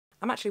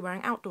I'm actually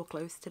wearing outdoor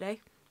clothes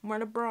today. I'm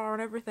wearing a bra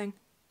and everything.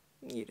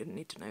 You didn't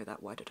need to know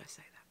that, why did I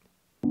say that?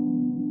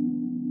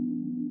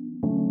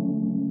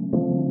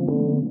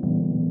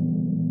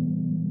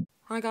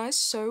 Hi guys,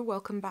 so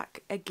welcome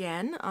back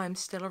again. I'm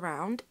still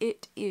around.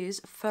 It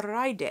is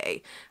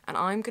Friday and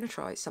I'm going to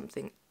try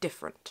something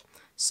different.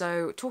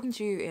 So talking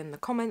to you in the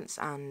comments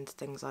and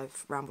things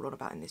I've rambled on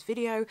about in this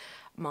video,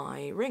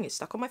 my ring is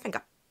stuck on my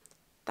finger.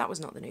 That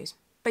was not the news.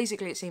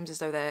 Basically, it seems as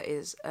though there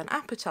is an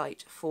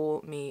appetite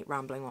for me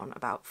rambling on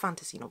about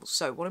fantasy novels.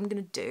 So what I'm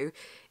going to do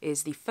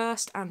is the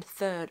first and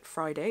third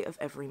Friday of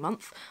every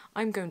month,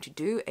 I'm going to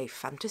do a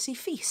fantasy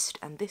feast.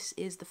 And this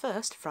is the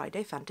first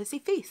Friday fantasy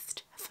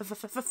feast.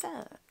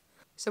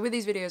 So with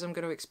these videos, I'm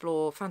going to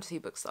explore fantasy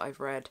books that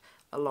I've read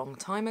a long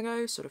time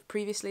ago, sort of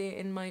previously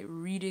in my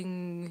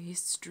reading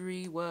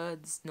history,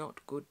 words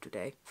not good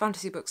today.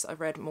 Fantasy books that I've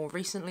read more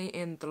recently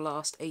in the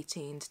last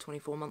 18 to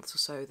 24 months or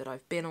so that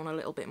I've been on a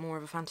little bit more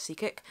of a fantasy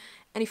kick,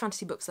 any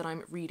fantasy books that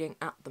I'm reading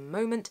at the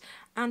moment,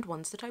 and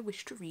ones that I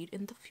wish to read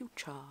in the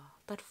future.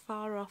 That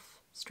far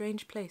off,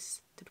 strange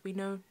place that we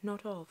know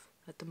not of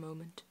at the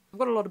moment. I've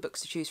got a lot of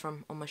books to choose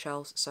from on my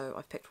shelves, so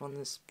I've picked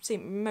ones,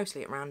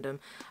 mostly at random,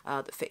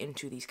 that fit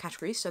into these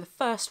categories. So the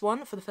first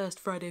one, for the first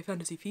Friday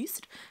Fantasy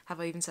Feast, have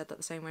I even said that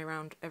the same way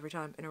around every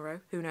time in a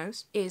row? Who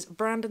knows? Is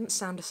Brandon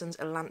Sanderson's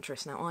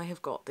Elantris. Now I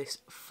have got this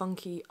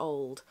funky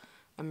old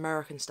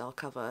American style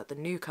cover. The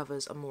new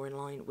covers are more in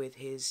line with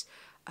his,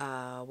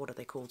 what are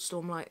they called?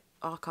 Stormlight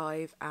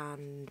Archive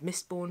and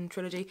Mistborn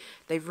trilogy.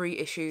 They've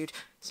reissued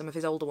some of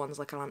his older ones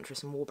like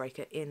Elantris and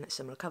Warbreaker in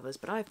similar covers,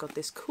 but I've got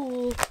this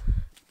cool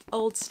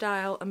old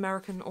style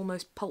American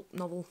almost pulp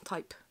novel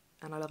type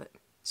and I love it.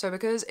 So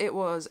because it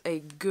was a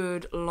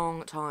good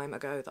long time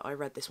ago that I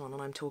read this one,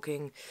 and I'm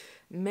talking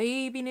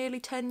maybe nearly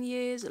 10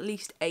 years, at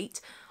least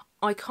 8,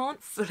 I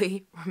can't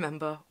fully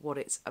remember what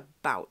it's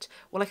about.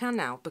 Well, I can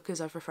now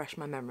because I've refreshed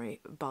my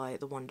memory by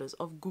the wonders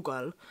of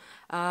Google.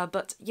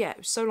 But yeah, it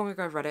was so long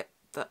ago I've read it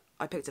that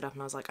I picked it up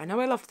and I was like, I know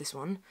I loved this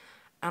one,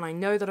 and I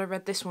know that I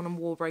read this one and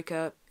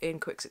Warbreaker in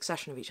quick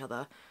succession of each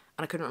other,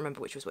 and I couldn't remember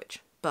which was which.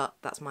 But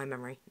that's my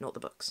memory, not the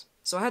books.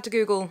 So I had to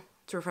Google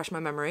to refresh my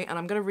memory, and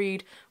I'm going to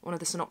read one of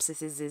the synopses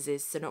the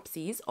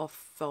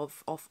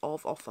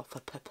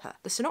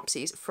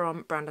synopses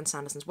from Brandon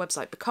Sanderson's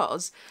website,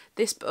 because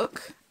this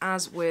book,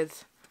 as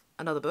with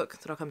another book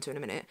that I'll come to in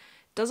a minute,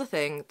 does a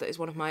thing that is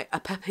one of my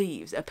pet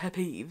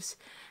peeves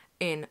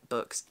in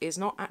books, is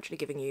not actually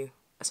giving you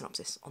a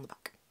synopsis on the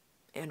back.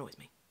 It annoys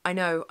me. I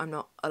know I'm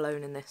not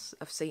alone in this.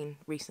 I've seen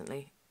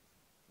recently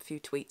a few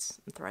tweets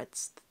and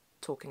threads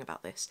talking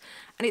about this,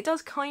 and it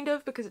does kind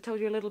of, because it tells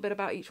you a little bit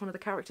about each one of the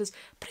characters,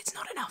 but it's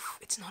not enough.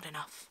 It's not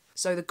enough.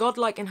 So the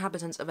godlike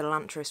inhabitants of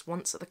Elantris,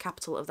 once at the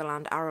capital of the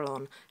land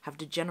Arelon, have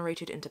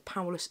degenerated into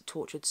powerless,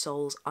 tortured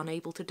souls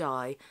unable to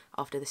die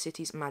after the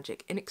city's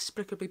magic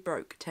inexplicably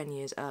broke 10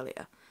 years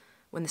earlier.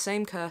 When the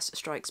same curse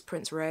strikes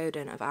Prince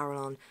Raoden of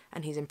Arelon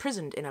and he's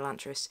imprisoned in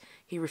Elantris,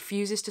 he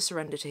refuses to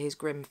surrender to his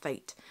grim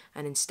fate,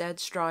 and instead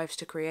strives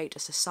to create a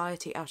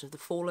society out of the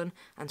fallen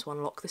and to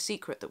unlock the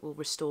secret that will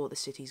restore the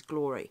city's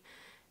glory.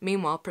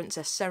 Meanwhile,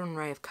 Princess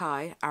Serenray of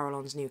Kai,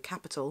 Arelon's new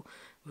capital,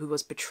 who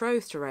was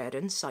betrothed to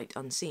Raoden, sight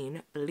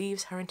unseen,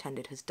 believes her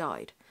intended has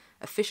died.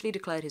 Officially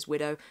declared his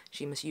widow,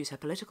 she must use her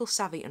political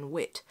savvy and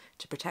wit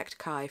to protect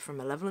Kai from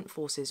malevolent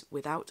forces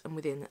without and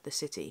within the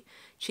city,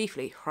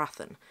 chiefly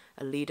Hrathen,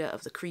 a leader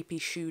of the creepy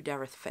Shu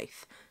Dareth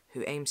faith,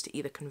 who aims to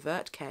either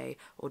convert Kai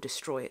or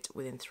destroy it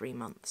within 3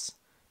 months.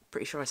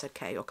 Pretty sure I said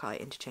K or Kai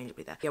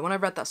interchangeably there. Yeah, when I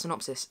read that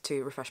synopsis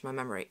to refresh my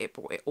memory, it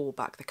brought it all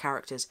back. The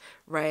characters,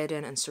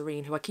 Raoden and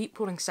Serene, who I keep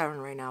calling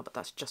Serenray now, but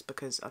that's just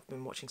because I've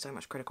been watching so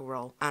much Critical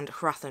Role, and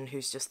Hrathen,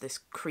 who's just this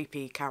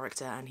creepy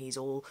character, and he's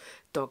all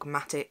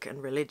dogmatic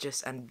and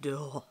religious and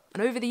ugh.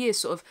 And over the years,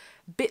 sort of,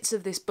 bits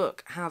of this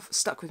book have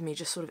stuck with me,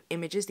 just sort of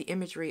images, the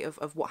imagery of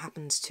what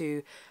happens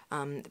to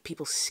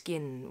people's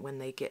skin when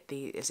they get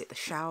the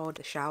showered?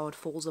 The showered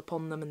falls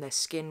upon them and their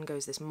skin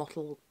goes this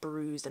mottled,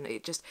 bruised, and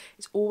it's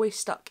always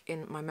stuck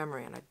in my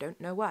memory, and I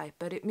don't know why,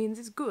 but it means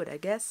it's good, I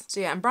guess. So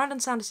yeah, and Brandon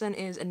Sanderson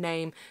is a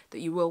name that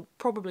you will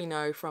probably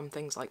know from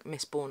things like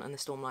Mistborn and the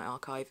Stormlight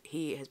Archive.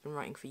 He has been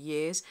writing for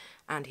years,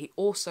 and he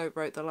also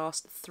wrote the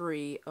last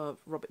 3 of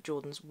Robert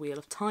Jordan's Wheel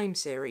of Time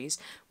series,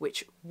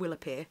 which will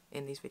appear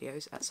in these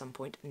videos at some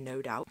point,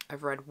 no doubt.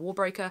 I've read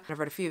Warbreaker, and I've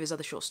read a few of his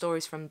other short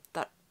stories from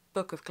that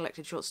book of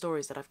collected short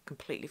stories that I've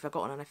completely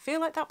forgotten, and I feel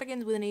like that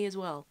begins with an E as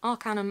well.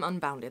 Arcanum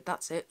Unbounded,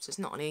 that's it. So it's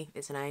not an E,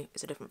 it's an A,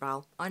 it's a different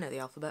vowel. I know the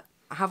alphabet.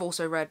 I have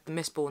also read the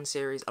Mistborn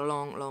series a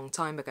long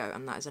time ago,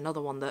 and that is another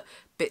one that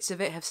bits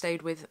of it have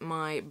stayed with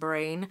my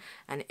brain,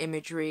 and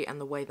imagery and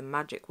the way the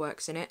magic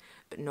works in it,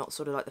 but not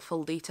sort of like the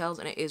full details,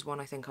 and it is one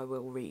I think I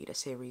will read, a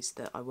series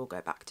that I will go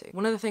back to.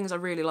 One of the things I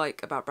really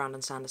like about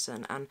Brandon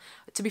Sanderson, and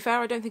to be fair,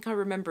 I don't think I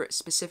remember it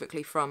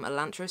specifically from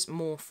Elantris,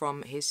 more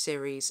from his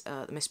series,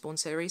 the Mistborn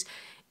series,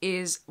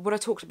 is what I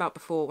talked about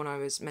before when I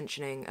was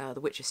mentioning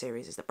the Witcher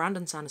series, is that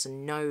Brandon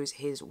Sanderson knows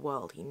his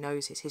world. He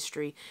knows his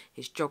history,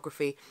 his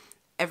geography.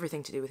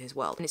 everything to do with his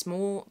world. And it's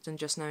more than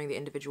just knowing the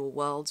individual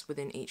worlds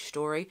within each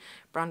story.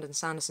 Brandon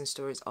Sanderson's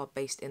stories are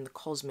based in the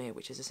Cosmere,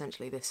 which is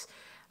essentially this...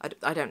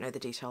 I don't know the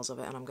details of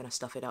it and I'm going to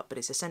stuff it up, but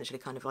it's essentially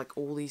kind of like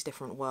all these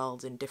different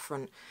worlds in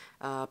different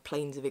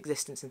planes of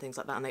existence and things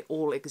like that, and they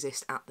all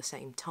exist at the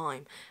same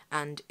time.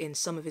 And in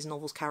some of his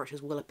novels,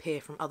 characters will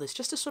appear from others,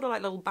 just as sort of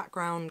like little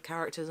background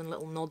characters and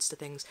little nods to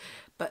things,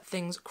 but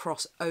things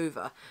cross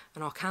over.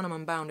 And Arcanum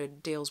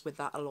Unbounded deals with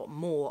that a lot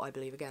more, I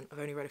believe. Again, I've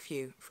only read a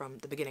few from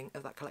the beginning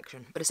of that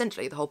collection. But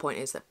essentially, the whole point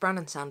is that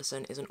Brandon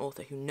Sanderson is an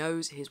author who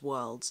knows his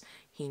worlds,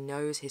 he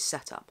knows his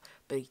setup,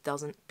 but he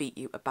doesn't beat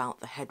you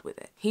about the head with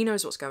it. He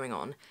knows what's going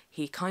on.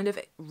 He kind of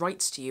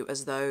writes to you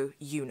as though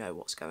you know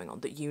what's going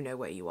on, that you know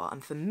where you are.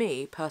 And for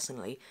me,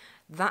 personally,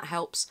 that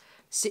helps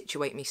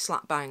situate me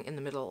slap bang in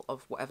the middle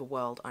of whatever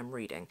world I'm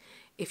reading.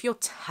 If you're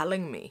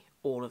telling me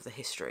all of the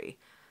history,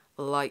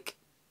 like,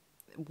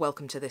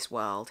 welcome to this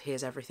world,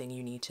 here's everything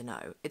you need to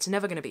know, it's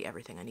never going to be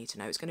everything I need to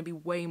know. It's going to be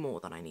way more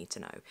than I need to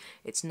know.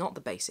 It's not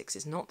the basics,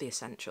 it's not the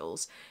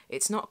essentials,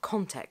 it's not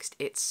context,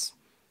 it's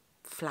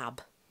flab.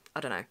 I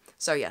don't know.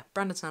 So yeah,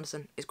 Brandon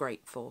Sanderson is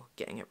great for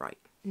getting it right.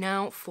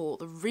 Now for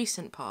the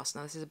recent past.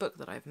 Now this is a book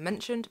that I've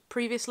mentioned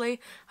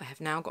previously. I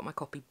have now got my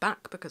copy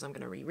back because I'm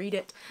going to reread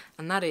it,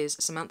 and that is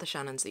Samantha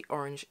Shannon's The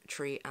Orange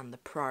Tree and the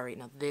Priory.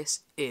 Now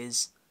this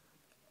is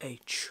a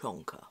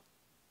chonker,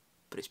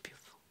 but it's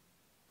beautiful.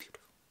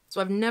 Beautiful. So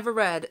I've never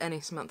read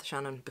any Samantha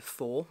Shannon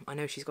before. I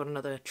know she's got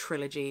another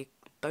trilogy,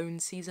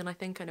 Bones season, I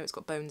think. I know it's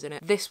got bones in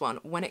it. This one,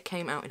 when it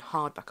came out in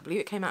hardback, I believe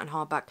it came out in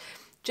hardback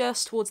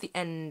just towards the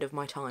end of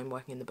my time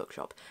working in the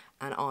bookshop,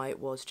 and I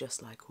was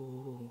just like,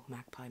 ooh,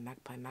 magpie,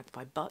 magpie,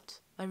 magpie, but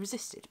I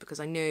resisted because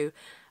I knew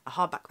a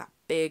hardback that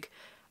big,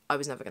 I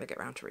was never going to get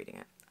around to reading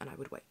it, and I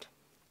would wait.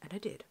 And I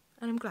did,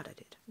 and I'm glad I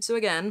did. So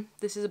again,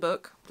 this is a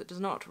book that does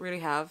not really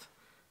have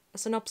a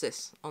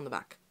synopsis on the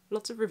back.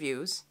 Lots of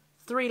reviews.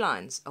 3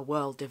 lines. A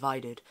world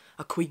divided.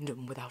 A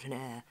queendom without an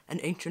heir. An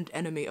ancient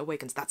enemy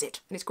awakens. That's it.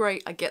 And it's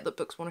great. I get that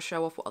books want to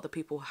show off what other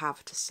people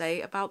have to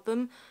say about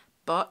them,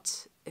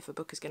 but if a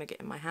book is going to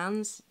get in my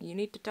hands, you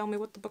need to tell me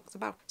what the book's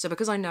about. So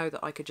because I know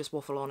that I could just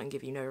waffle on and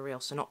give you no real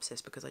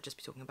synopsis because I'd just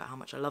be talking about how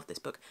much I love this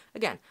book,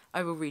 again,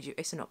 I will read you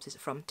a synopsis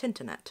from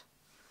Tinternet.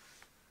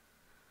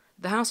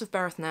 The House of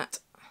Berethnet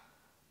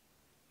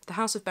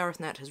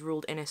has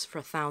ruled Innis for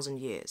 1,000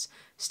 years.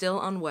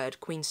 Still unwed,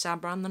 Queen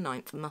Sabran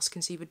IX must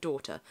conceive a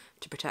daughter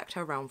to protect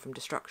her realm from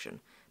destruction,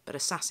 but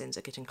assassins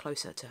are getting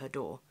closer to her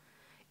door.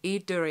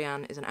 Ede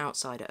Durian is an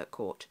outsider at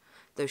court.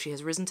 Though she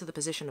has risen to the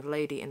position of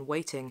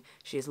lady-in-waiting,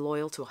 she is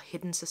loyal to a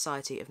hidden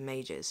society of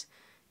mages.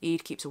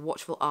 Ede keeps a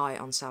watchful eye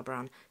on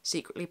Sabran,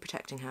 secretly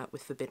protecting her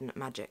with forbidden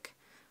magic.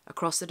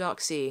 Across the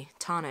Dark Sea,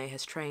 Tane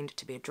has trained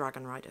to be a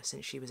dragon rider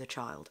since she was a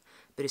child,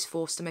 but is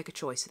forced to make a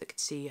choice that could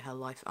see her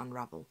life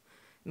unravel.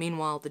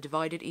 Meanwhile, the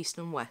divided East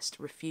and West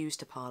refuse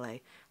to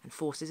parley, and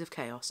forces of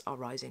chaos are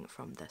rising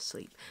from their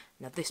sleep.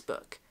 Now this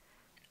book...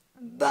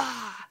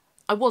 bah!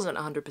 I wasn't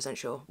 100%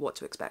 sure what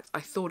to expect.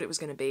 I thought it was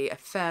going to be a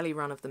fairly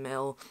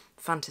run-of-the-mill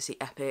fantasy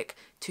epic,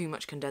 too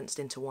much condensed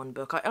into one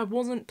book. I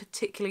wasn't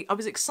particularly... I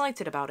was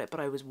excited about it, but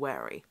I was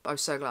wary. But I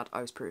was so glad I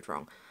was proved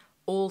wrong.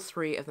 All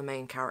 3 of the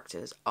main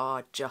characters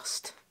are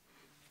just...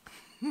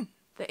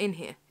 they're in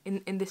here,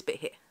 in this bit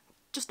here.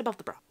 Just above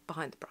the brow,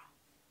 behind the brow.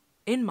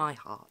 In my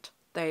heart.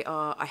 They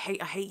are... I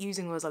hate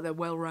using words like they're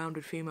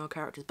well-rounded female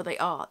characters, but they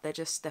are. They're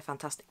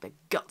fantastic. They're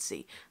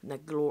gutsy, and they're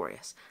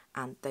glorious,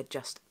 and they're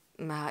just...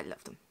 I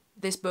love them.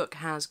 This book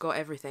has got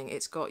everything.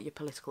 It's got your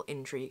political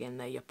intrigue in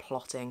there, your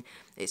plotting.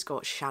 It's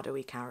got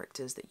shadowy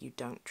characters that you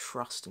don't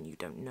trust and you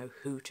don't know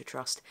who to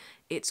trust.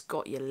 It's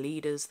got your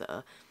leaders that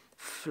are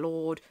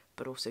flawed,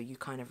 but also you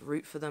kind of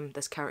root for them.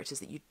 There's characters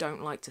that you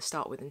don't like to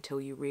start with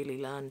until you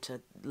really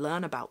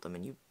learn about them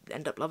and you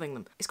end up loving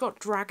them. It's got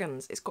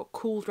dragons. It's got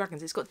cool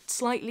dragons. It's got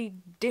slightly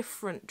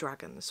different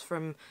dragons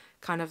from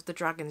kind of the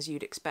dragons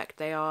you'd expect.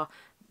 They are,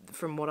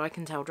 from what I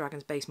can tell,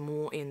 dragons based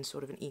more in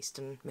sort of an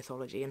Eastern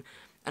mythology.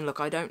 And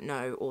look, I don't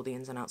know all the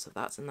ins and outs of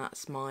that, and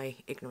that's my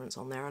ignorance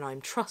on there, and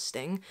I'm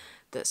trusting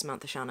that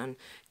Samantha Shannon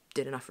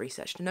did enough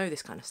research to know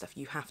this kind of stuff.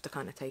 You have to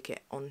kind of take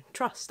it on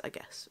trust, I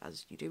guess,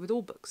 as you do with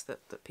all books,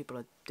 that people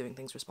are doing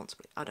things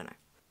responsibly. I don't know.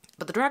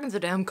 But the dragons are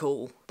damn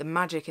cool. The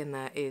magic in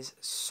there is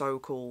so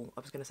cool. I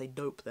was going to say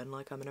dope then,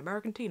 like I'm an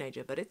American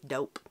teenager, but it's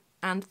dope.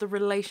 And the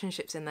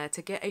relationships in there,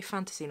 to get a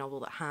fantasy novel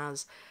that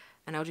has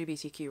an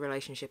LGBTQ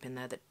relationship in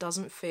there that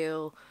doesn't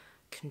feel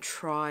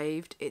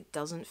contrived, it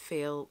doesn't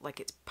feel like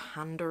it's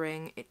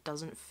pandering, it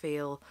doesn't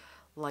feel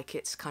like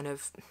it's kind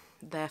of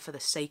there for the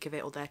sake of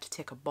it, or there to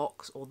tick a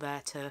box, or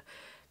there to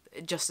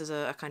just as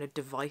a kind of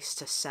device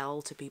to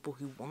sell to people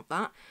who want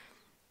that.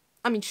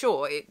 I mean,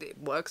 sure, it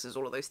works as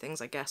all of those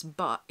things, I guess,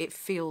 but it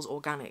feels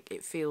organic,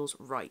 it feels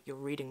right. You're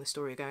reading the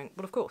story going,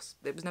 well, of course,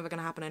 it was never going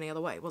to happen any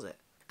other way, was it?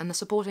 And the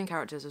supporting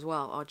characters as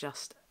well are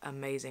just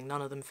amazing.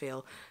 None of them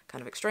feel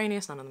kind of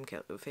extraneous, none of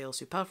them feel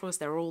superfluous.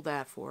 They're all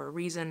there for a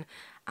reason,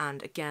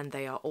 and again,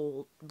 they are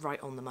all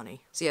right on the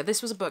money. So yeah,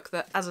 this was a book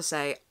that, as I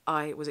say,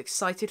 I was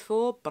excited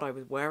for, but I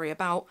was wary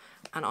about,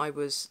 and I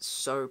was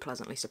so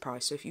pleasantly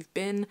surprised. So if you've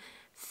been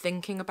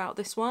thinking about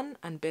this one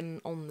and been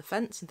on the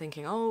fence and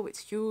thinking, oh, it's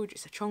huge,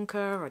 it's a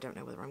chonker, I don't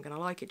know whether I'm going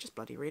to like it, just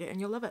bloody read it and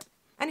you'll love it.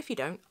 And if you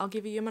don't, I'll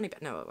give you your money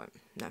back. No, I won't.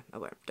 No, I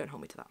won't. Don't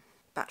hold me to that.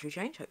 Battery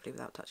change, hopefully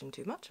without touching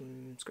too much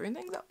and screwing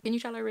things up. Can you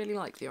tell I really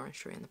like the Orange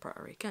Tree and the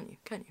Priory? Can you?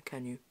 Can you?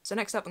 Can you? So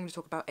next up I'm going to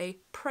talk about a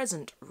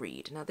present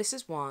read. Now this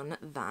is one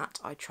that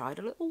I tried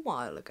a little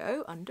while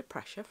ago under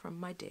pressure from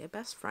my dear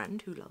best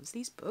friend who loves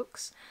these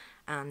books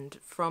and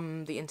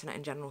from the internet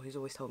in general who's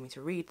always told me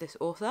to read this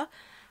author.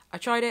 I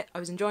tried it, I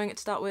was enjoying it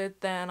to start with,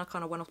 then I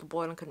kind of went off the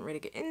boil and couldn't really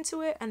get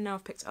into it, and now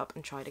I've picked it up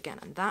and tried again,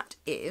 and that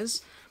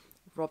is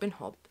Robin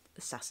Hobb,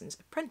 Assassin's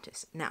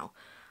Apprentice. Now,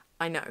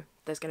 I know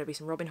there's going to be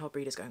some Robin Hobb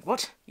readers going,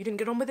 what? You didn't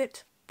get on with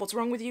it? What's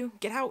wrong with you?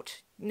 Get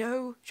out.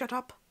 No, shut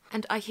up.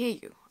 And I hear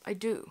you. I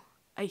do.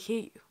 I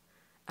hear you.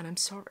 And I'm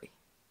sorry.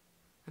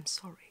 I'm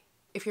sorry.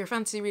 If you're a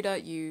fantasy reader,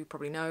 you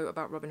probably know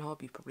about Robin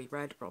Hobb. You've probably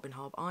read Robin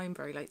Hobb. I'm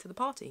very late to the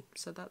party.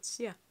 So that's,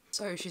 yeah.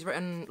 So she's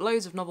written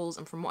loads of novels,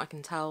 and from what I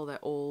can tell, they're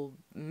all,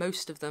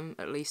 most of them,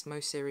 at least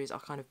most series,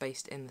 are kind of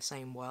based in the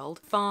same world.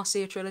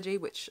 Farseer trilogy,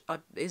 which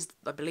is,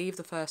 I believe,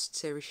 the first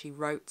series she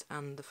wrote,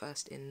 and the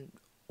first in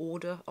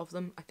order of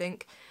them, I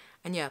think.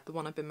 And yeah, the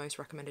one I've been most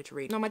recommended to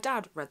read. Now, my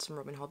dad read some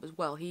Robin Hobb as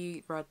well.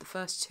 He read the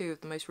first two of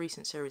the most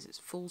recent series. It's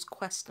Fool's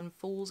Quest and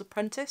Fool's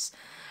Apprentice.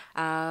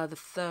 The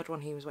third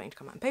one he was waiting to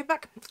come out in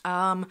paperback.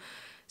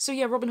 So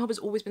yeah, Robin Hobb has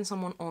always been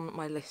someone on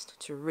my list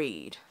to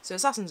read. So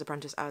Assassin's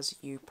Apprentice, as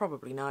you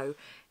probably know,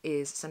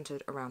 is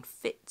centred around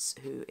Fitz,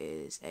 who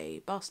is a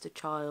bastard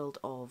child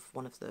of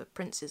one of the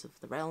princes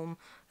of the realm,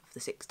 of the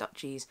Six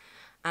Duchies,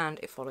 and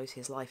it follows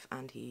his life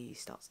and he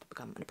starts to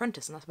become an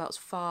apprentice, and that's about as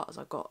far as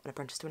I got an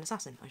apprentice to an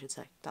assassin, I should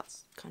say.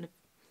 That's kind of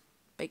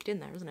baked in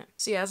there, isn't it?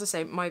 So yeah, as I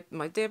say,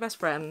 my dear best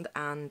friend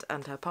and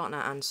her partner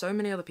and so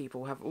many other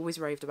people have always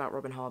raved about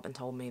Robin Hobb and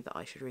told me that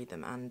I should read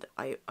them, and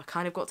I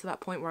kind of got to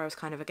that point where I was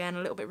kind of, again,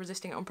 a little bit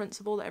resisting it on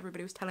principle that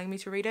everybody was telling me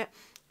to read it.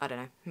 I don't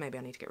know, maybe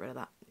I need to get rid of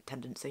that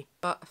tendency.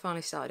 But I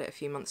finally started it a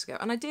few months ago,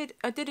 and I did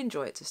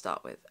enjoy it to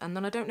start with, and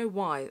then I don't know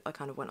why I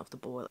kind of went off the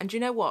boil. And do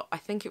you know what? I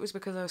think it was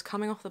because I was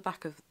coming off the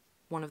back of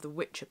one of the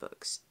Witcher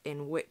books,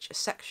 in which a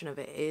section of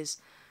it is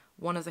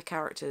one of the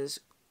characters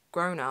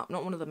grown up,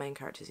 not one of the main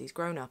characters, he's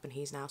grown up and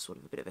he's now sort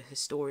of a bit of a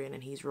historian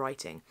and he's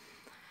writing.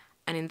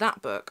 And in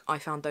that book, I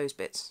found those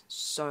bits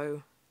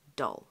so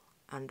dull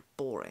and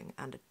boring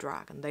and a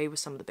drag, and they were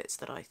some of the bits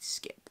that I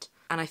skipped.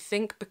 And I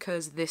think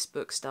because this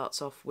book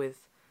starts off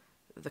with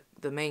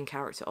the main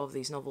character of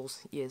these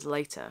novels years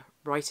later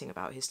writing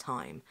about his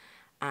time,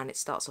 and it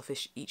starts off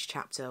each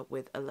chapter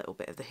with a little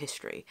bit of the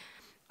history,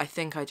 I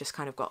think I just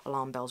kind of got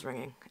alarm bells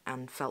ringing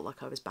and felt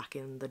like I was back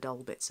in the dull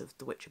bits of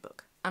the Witcher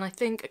book. And I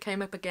think it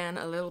came up again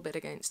a little bit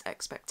against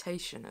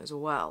expectation as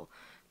well,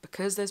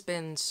 because there's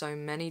been so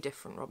many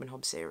different Robin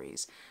Hobb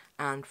series,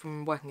 and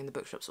from working in the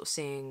bookshop, sort of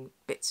seeing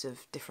bits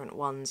of different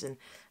ones, and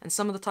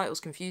some of the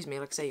titles confuse me.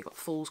 Like I say, you've got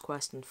Fool's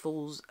Quest and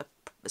Fool's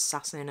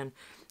Assassin and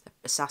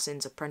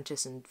Assassin's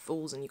Apprentice and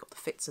Fools, and you've got the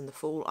Fitz and the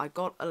Fool. I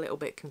got a little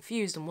bit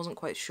confused and wasn't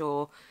quite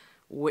sure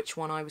which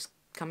one I was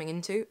coming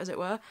into, as it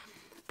were.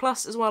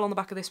 Plus, as well, on the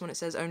back of this one it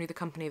says only the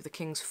company of the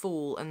king's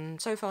fool,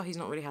 and so far he's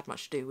not really had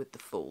much to do with the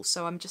fool,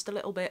 so I'm just a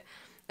little bit,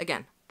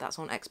 again, that's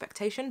on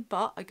expectation,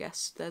 but I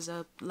guess there's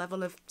a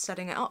level of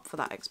setting it up for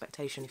that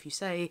expectation. If you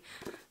say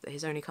that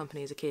his only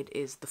company as a kid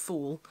is the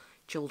fool,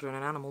 children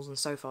and animals, and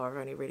so far I've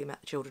only really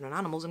met the children and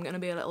animals, I'm going to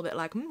be a little bit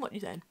like, what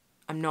you saying?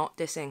 I'm not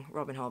dissing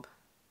Robin Hobb.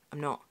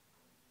 I'm not.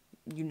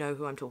 You know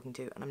who I'm talking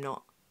to, and I'm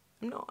not,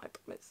 I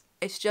promise.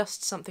 It's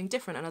just something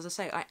different, and as I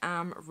say, I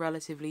am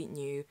relatively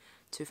new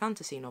to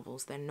fantasy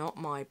novels. They're not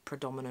my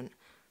predominant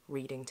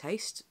reading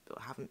taste,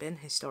 or haven't been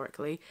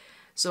historically,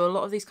 so a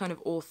lot of these kind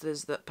of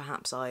authors that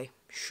perhaps I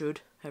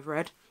should have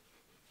read,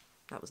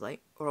 that was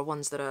late, or are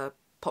ones that are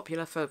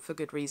popular for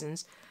good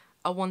reasons,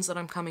 are ones that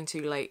I'm coming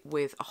to late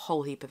with a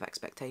whole heap of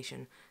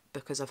expectation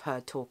because I've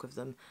heard talk of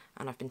them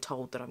and I've been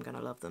told that I'm going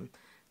to love them.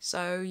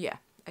 So yeah,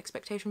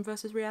 expectation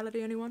versus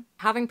reality, anyone?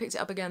 Having picked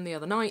it up again the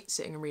other night,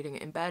 sitting and reading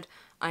it in bed,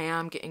 I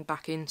am getting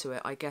back into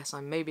it. I guess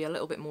I'm maybe a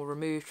little bit more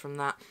removed from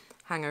that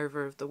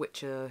hangover of the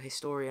Witcher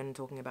historian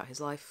talking about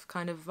his life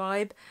kind of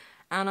vibe,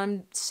 and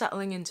I'm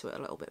settling into it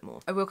a little bit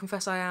more. I will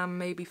confess I am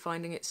maybe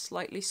finding it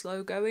slightly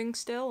slow going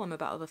still. I'm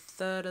about a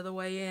third of the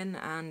way in,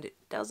 and it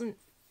doesn't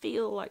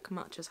feel like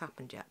much has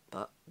happened yet,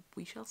 but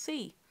we shall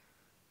see.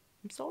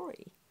 I'm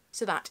sorry.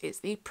 So that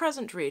is the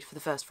present read for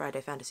the first Friday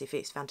Fantasy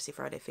Feast. Fantasy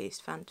Friday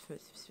Feast.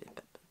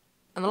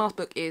 And the last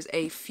book is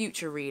a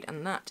future read,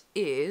 and that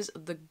is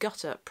The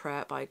Gutter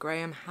Prayer by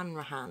Graham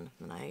Hanrahan.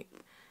 And I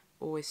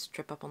always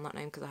trip up on that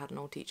name because I had an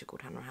old teacher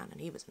called Hanrahan and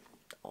he was an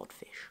odd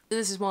fish.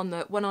 This is one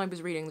that when I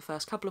was reading the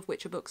first couple of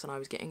Witcher books and I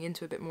was getting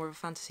into a bit more of a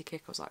fantasy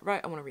kick, I was like, right,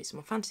 I want to read some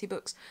more fantasy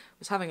books. I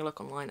was having a look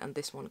online and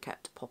this one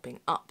kept popping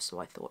up, so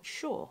I thought,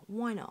 sure,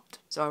 why not?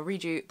 So I'll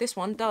read you. This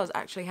one does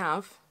actually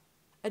have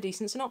a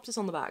decent synopsis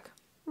on the back.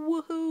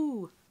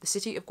 Woohoo! The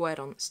city of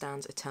Guerdon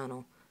stands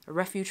eternal, a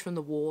refuge from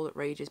the war that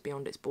rages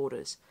beyond its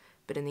borders,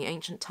 but in the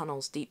ancient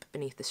tunnels deep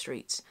beneath the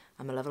streets,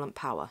 a malevolent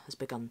power has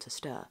begun to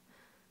stir.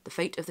 The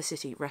fate of the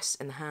city rests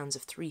in the hands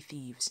of 3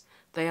 thieves.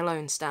 They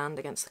alone stand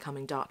against the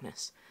coming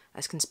darkness.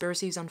 As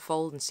conspiracies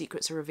unfold and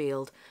secrets are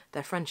revealed,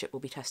 their friendship will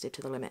be tested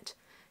to the limit.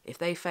 If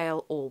they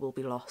fail, all will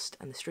be lost,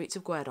 and the streets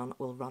of Guerdon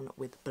will run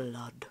with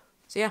blood.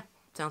 So yeah,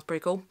 sounds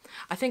pretty cool.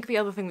 I think the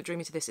other thing that drew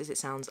me to this is it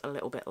sounds a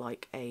little bit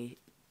like a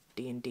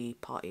D&D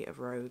party of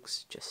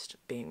rogues just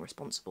being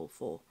responsible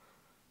for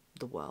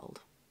the world,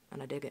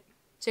 and I dig it.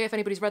 So yeah, if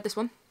anybody's read this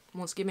one and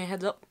wants to give me a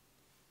heads up,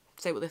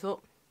 say what they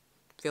thought,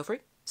 feel free.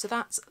 So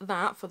that's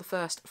that for the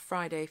first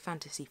Friday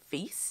Fantasy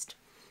Feast.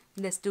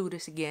 Let's do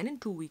this again in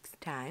 2 weeks'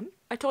 time.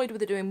 I toyed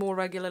with it doing more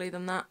regularly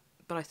than that,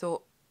 but I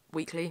thought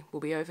weekly will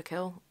be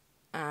overkill,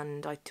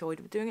 and I toyed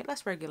with doing it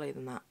less regularly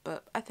than that,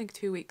 but I think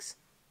 2 weeks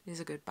is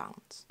a good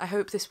balance. I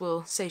hope this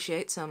will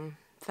satiate some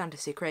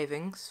fantasy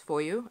cravings for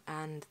you,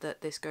 and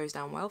that this goes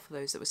down well for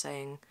those that were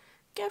saying,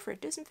 go for it,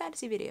 do some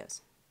fantasy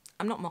videos.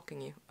 I'm not mocking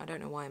you. I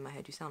don't know why in my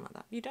head you sound like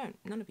that. You don't.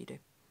 None of you do.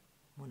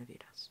 One of you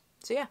does.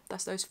 So yeah,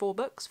 that's those 4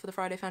 books for the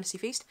Friday Fantasy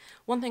Feast.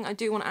 One thing I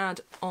do want to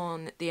add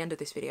on the end of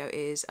this video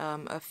is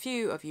a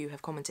few of you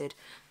have commented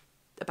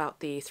about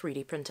the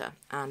 3D printer,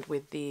 and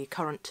with the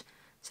current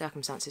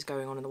circumstances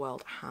going on in the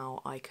world,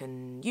 how I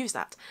can use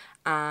that.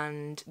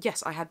 And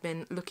yes, I had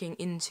been looking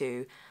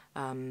into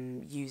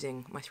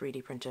using my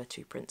 3D printer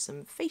to print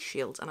some face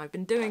shields, and I've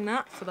been doing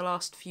that for the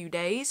last few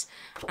days,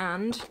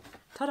 and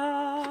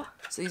ta-da!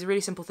 So these are really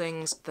simple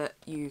things that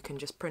you can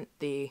just print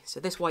so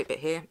this white bit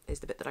here is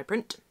the bit that I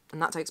print,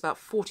 and that takes about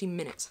 40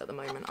 minutes at the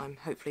moment. I'm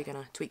hopefully going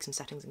to tweak some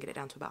settings and get it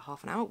down to about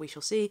half an hour, we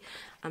shall see.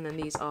 And then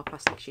these are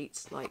plastic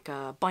sheets, like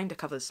binder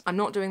covers. I'm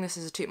not doing this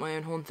as a toot my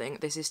own horn thing.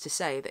 This is to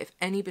say that if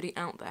anybody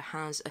out there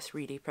has a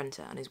 3D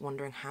printer and is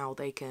wondering how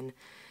they can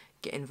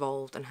get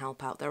involved and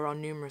help out, there are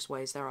numerous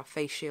ways. There are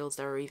face shields,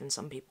 there are even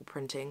some people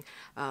printing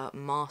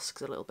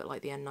masks, a little bit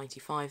like the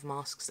N95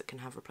 masks that can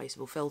have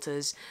replaceable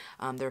filters.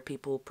 There are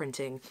people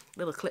printing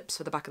little clips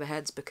for the back of the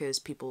heads because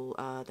people,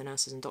 the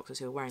nurses and doctors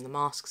who are wearing the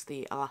masks,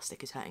 the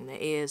elastic is hurting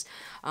their ears.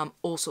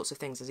 All sorts of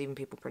things. There's even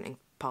people printing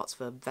parts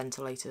for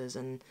ventilators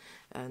and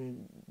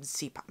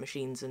CPAP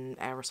machines and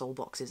aerosol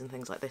boxes and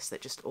things like this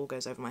that just all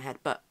goes over my head.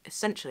 But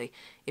essentially,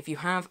 if you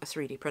have a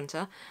 3D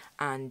printer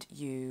and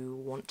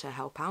you want to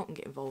help out and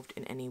get involved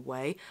in any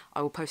way,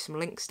 I will post some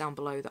links down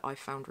below that I've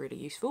found really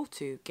useful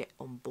to get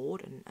on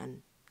board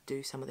and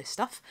do some of this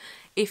stuff.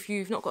 If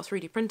you've not got a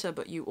 3D printer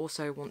but you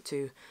also want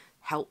to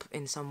help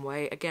in some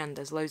way, again,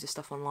 there's loads of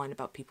stuff online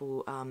about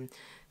people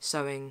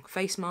sewing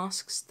face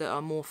masks that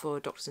are more for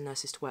doctors and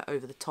nurses to wear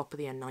over the top of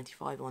the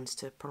N95 ones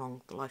to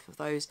prolong the life of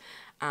those,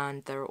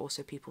 and there are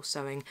also people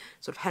sewing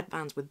sort of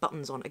headbands with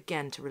buttons on,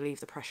 again to relieve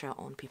the pressure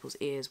on people's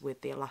ears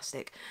with the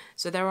elastic.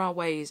 So there are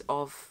ways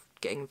of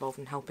getting involved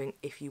and helping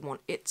if you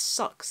want. It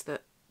sucks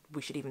that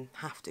we should even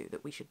have to,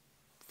 that we should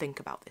think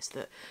about this,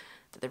 that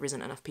there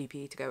isn't enough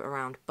PPE to go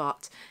around,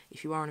 but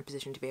if you are in a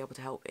position to be able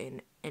to help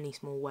in any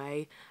small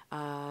way,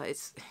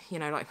 it's, you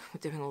know, like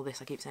doing all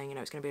this, I keep saying, you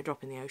know, it's going to be a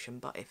drop in the ocean,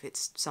 but if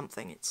it's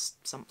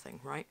something,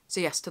 right? So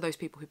yes, to those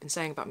people who've been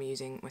saying about me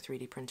using my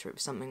 3D printer, it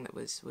was something that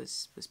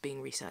was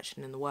being researched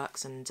and in the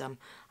works, and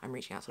I'm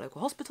reaching out to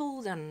local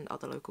hospitals and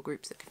other local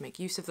groups that could make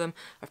use of them.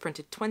 I've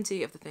printed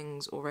 20 of the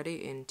things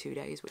already in 2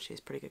 days, which is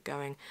pretty good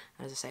going,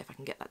 and as I say, if I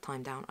can get that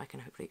time down, I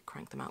can hopefully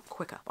crank them out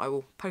quicker. I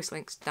will post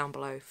links down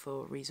below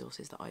for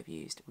resources that I've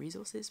used.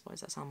 Resources? Why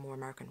does that sound more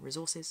American?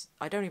 Resources?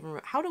 I don't even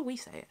remember. How do we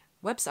say it?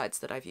 Websites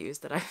that I've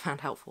used that I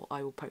found helpful,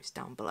 I will post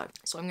down below.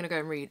 So I'm going to go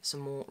and read some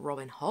more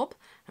Robin Hobb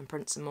and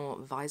print some more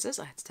visors.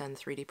 I had to turn the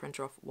 3D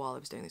printer off while I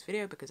was doing this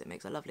video because it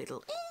makes a lovely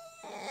little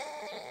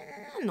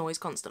noise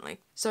constantly.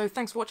 So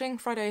thanks for watching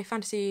Friday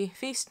Fantasy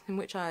Feast, in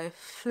which I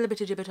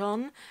flibbertigibbet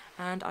on,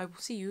 and I will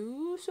see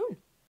you soon.